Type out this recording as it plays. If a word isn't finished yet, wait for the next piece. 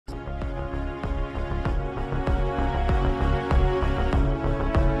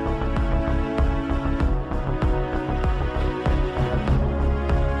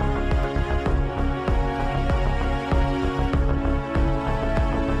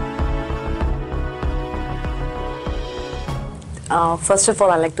First of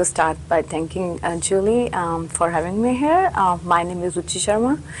all, I'd like to start by thanking Julie for having me here. My name is Ruchi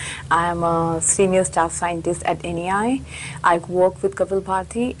Sharma. I am a senior staff scientist at NEI. I work with Kapil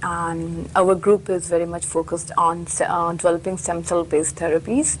Bharti, and our group is very much focused on developing stem cell-based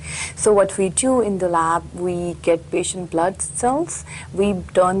therapies. So what we do in the lab, we get patient blood cells, we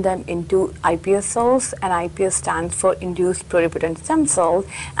turn them into iPS cells, and iPS stands for induced pluripotent stem cells.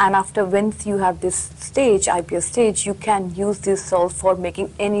 And once you have this stage, iPS stage, you can use this cells for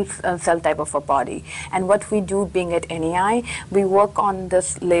making any cell type of a body. And what we do being at NEI, we work on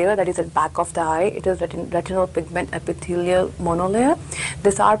this layer that is at back of the eye. It is retinal pigment epithelial monolayer.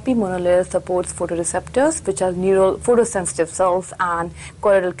 This RP monolayer supports photoreceptors, which are neural photosensitive cells, and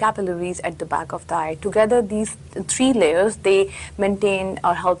choroidal capillaries at the back of the eye. Together, these three layers, they maintain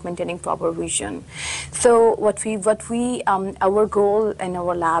or help maintaining proper vision. So our goal in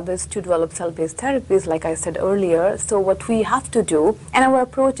our lab is to develop cell-based therapies, like I said earlier. So what we have to do, and our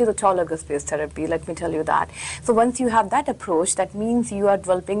approach is autologous-based therapy, let me tell you that. So once you have that approach, that means you are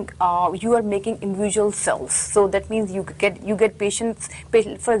developing, you are making individual cells. So that means you get patients,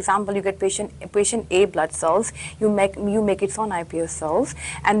 for example, you get patient A blood cells, you make its own iPS cells,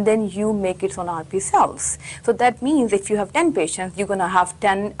 and then you make its own RP cells. So that means if you have 10 patients, you're gonna have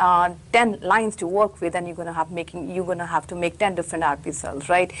 10 lines to work with, and you're gonna have to make 10 different RP cells,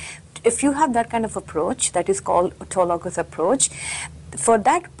 right? If you have that kind of approach, that is called autologous approach. For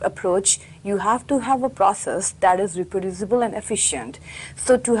that approach, you have to have a process that is reproducible and efficient.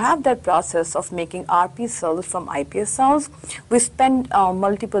 So to have that process of making RP cells from iPS cells, we spend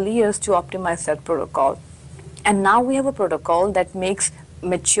multiple years to optimize that protocol. And now we have a protocol that makes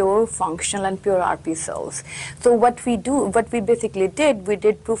mature, functional, and pure RP cells. So what we basically did, we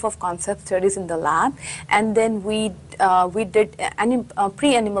did proof of concept studies in the lab, and then we did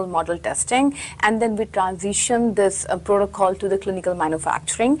pre-animal model testing, and then we transitioned this protocol to the clinical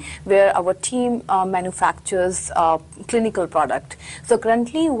manufacturing, where our team manufactures clinical product. So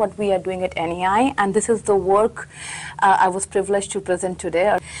currently what we are doing at NEI, and this is the work I was privileged to present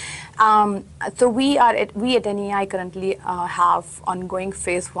today. So we at NEI currently have ongoing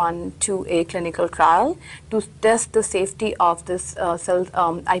phase 1/2A clinical trial to test the safety of this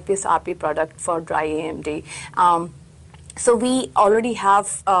iPS RP product for dry AMD. So we already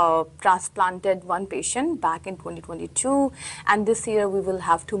have transplanted one patient back in 2022, and this year we will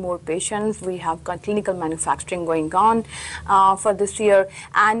have 2 more patients. We have clinical manufacturing going on for this year.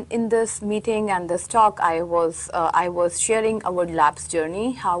 And in this meeting and this talk, I was sharing our lab's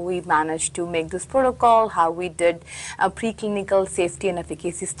journey, how we managed to make this protocol, how we did a preclinical safety and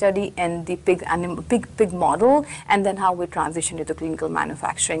efficacy study in the pig model, and then how we transitioned into clinical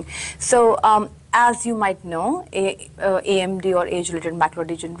manufacturing. So as you might know, AMD or age-related macular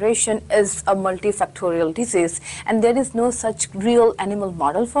degeneration is a multifactorial disease, and there is no such real animal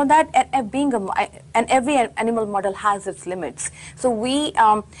model for that. And every animal model has its limits. So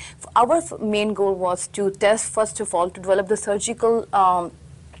our main goal was to test, first of all, to develop the surgical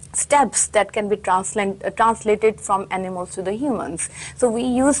steps that can be translated from animals to the humans. So we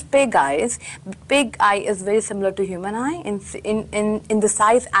use pig eyes. Pig eye is very similar to human eye in the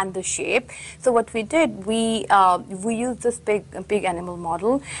size and the shape. So what we did, we used this pig animal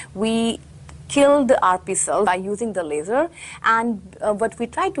model. We kill the RP cells by using the laser, and what we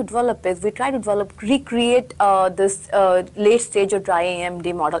try to develop is recreate this late stage of dry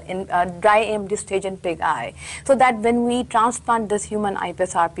AMD model in dry AMD stage in pig eye, so that when we transplant this human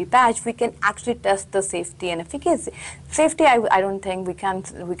iPS RP patch, we can actually test the safety and efficacy. Safety, I don't think we can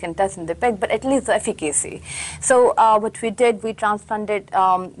test in the pig, but at least the efficacy. So what we did, we transplanted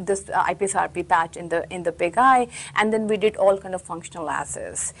this iPS RP patch in the pig eye, and then we did all kind of functional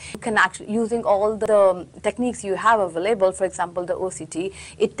assays. You can actually, using all the techniques you have available, for example, the OCT,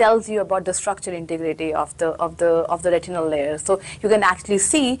 it tells you about the structure integrity of the retinal layer. So you can actually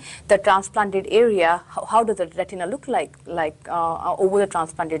see the transplanted area. How does the retina look like over the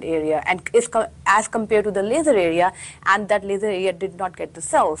transplanted area, and as compared to the laser area, and that laser area did not get the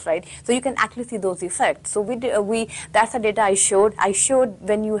cells, right? So you can actually see those effects. So that's the data I showed. I showed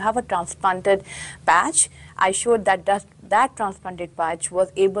when you have a transplanted patch, I showed that transplanted patch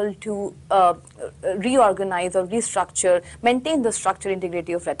was able to reorganize or restructure, maintain the structure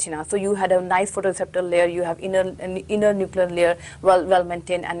integrity of retina. So you had a nice photoreceptor layer, you have inner nuclear layer well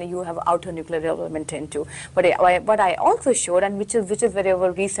maintained, and you have outer nuclear layer well maintained too. But what I also showed, and which is very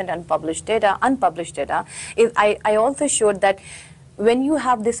recent unpublished data, is I also showed that when you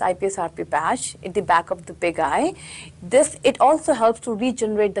have this iPS RP patch in the back of the pig eye, it also helps to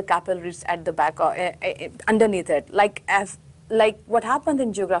regenerate the capillaries at the back, underneath it. Like what happens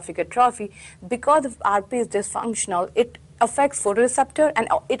in geographic atrophy, because if RP is dysfunctional, it affects photoreceptor, and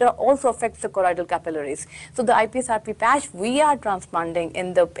it also affects the choroidal capillaries. So the iPSRP patch we are transplanting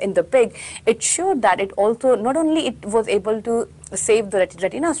in the pig, it showed that it also, not only it was able to save the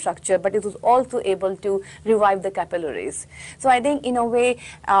retina structure, but it was also able to revive the capillaries. So I think in a way,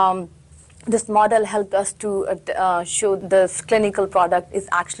 this model helped us to show this clinical product is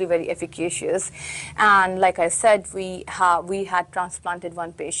actually very efficacious. And like I said, we had transplanted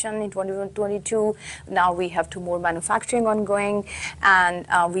one patient in 2022. Now we have 2 more manufacturing ongoing, and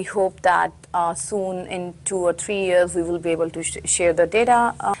we hope that soon, in 2 or 3 years, we will be able to share the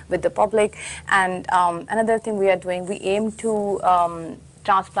data with the public. And another thing we are doing, we aim to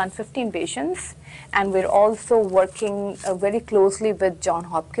transplant 15 patients, and we're also working very closely with Johns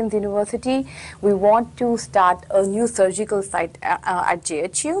Hopkins University. We want to start a new surgical site at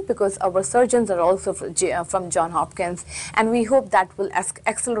JHU, because our surgeons are also from Johns Hopkins, and we hope that will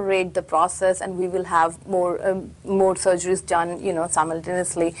accelerate the process, and we will have more surgeries done,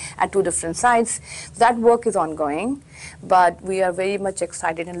 simultaneously at 2 different sites. That work is ongoing, but we are very much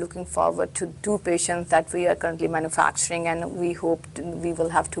excited and looking forward to 2 patients that we are currently manufacturing, and we hope we will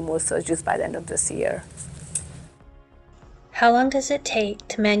have 2 more surgeries by the end of this year. How long does it take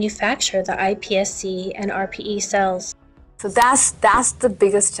to manufacture the iPSC and RPE cells? So that's the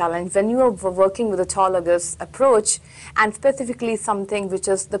biggest challenge when you are working with autologous approach, and specifically something which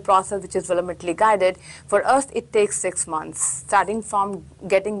is the process which is developmentally guided. For us, it takes 6 months, starting from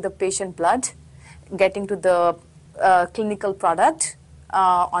getting the patient blood, getting to the clinical product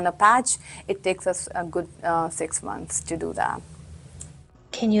on a patch. It takes us a good 6 months to do that.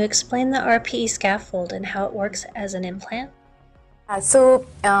 Can you explain the RPE scaffold and how it works as an implant? So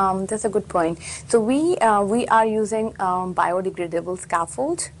that's a good point. So we are using biodegradable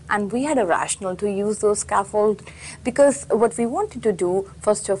scaffold, and we had a rationale to use those scaffold, because what we wanted to do,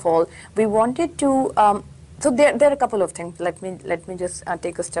 first of all, we wanted to so there are a couple of things. Let me just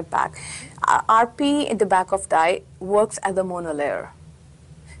take a step back. RP in the back of the eye works as a monolayer.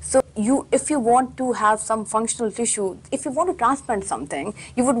 So if you want to have some functional tissue, if you want to transplant something,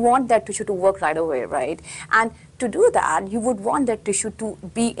 you would want that tissue to work right away, right? And to do that, you would want that tissue to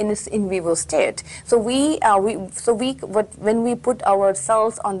be in its in vivo state. So when we put our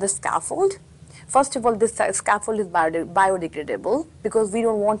cells on the scaffold, first of all, this scaffold is biodegradable, because we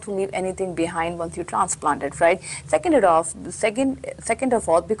don't want to leave anything behind once you transplant it, right? Second of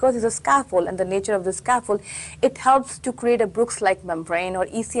all, because it's a scaffold, and the nature of the scaffold, it helps to create a Brooks-like membrane or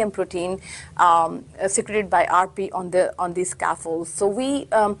ECM protein secreted by RP on these scaffolds. So we,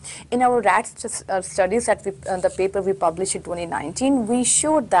 in our rat studies that the paper we published in 2019, we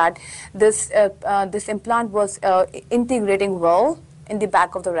showed that this implant was integrating well in the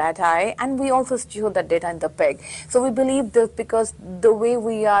back of the rat eye, and we also showed that data in the pig. So we believe that because the way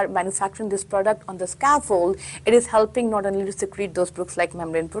we are manufacturing this product on the scaffold, it is helping not only to secrete those Brooks-like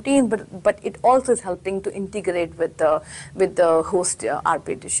membrane proteins, but it also is helping to integrate with the host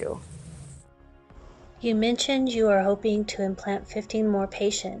RP tissue. You mentioned you are hoping to implant 15 more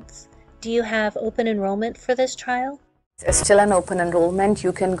patients. Do you have open enrollment for this trial? It's still an open enrollment.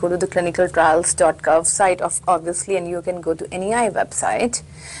 You can go to the ClinicalTrials.gov site, obviously, and you can go to NEI website.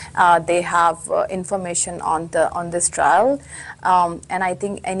 They have information on this trial, and I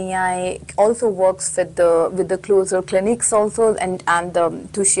think NEI also works with the closer clinics also, and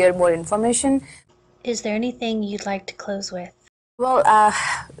to share more information. Is there anything you'd like to close with? Well,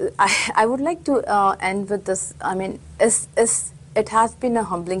 I would like to end with this. I mean, it has been a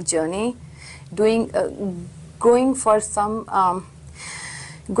humbling journey, going for some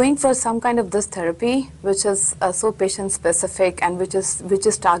kind of this therapy, which is so patient specific, and which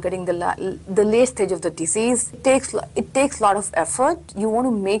is targeting the late stage of the disease. It takes a lot of effort. You want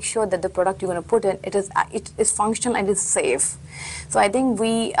to make sure that the product you're going to put in, it is functional and it's safe. So I think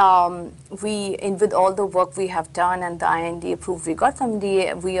with all the work we have done and the IND approved we got from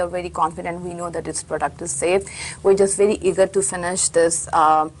the, we are very confident. We know that this product is safe. We're just very eager to finish this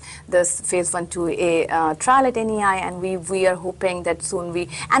phase 1/2A trial at NEI, and we are hoping that soon we.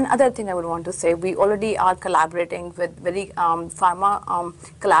 And other thing I would want to say, we already are collaborating with very pharma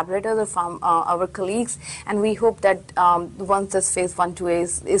collaborators or from our colleagues, and we hope that once this phase 1/2A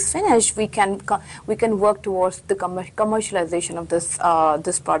is finished, we can work towards the commercialization of this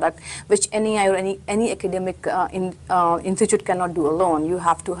product, which NEI or any academic institute cannot do alone. You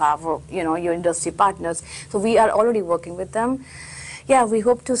have to have your industry partners. So we are already working with them. Yeah, we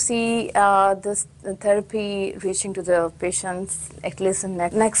hope to see this therapy reaching to the patients at least in the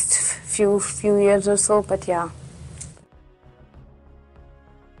next few years or so. But yeah.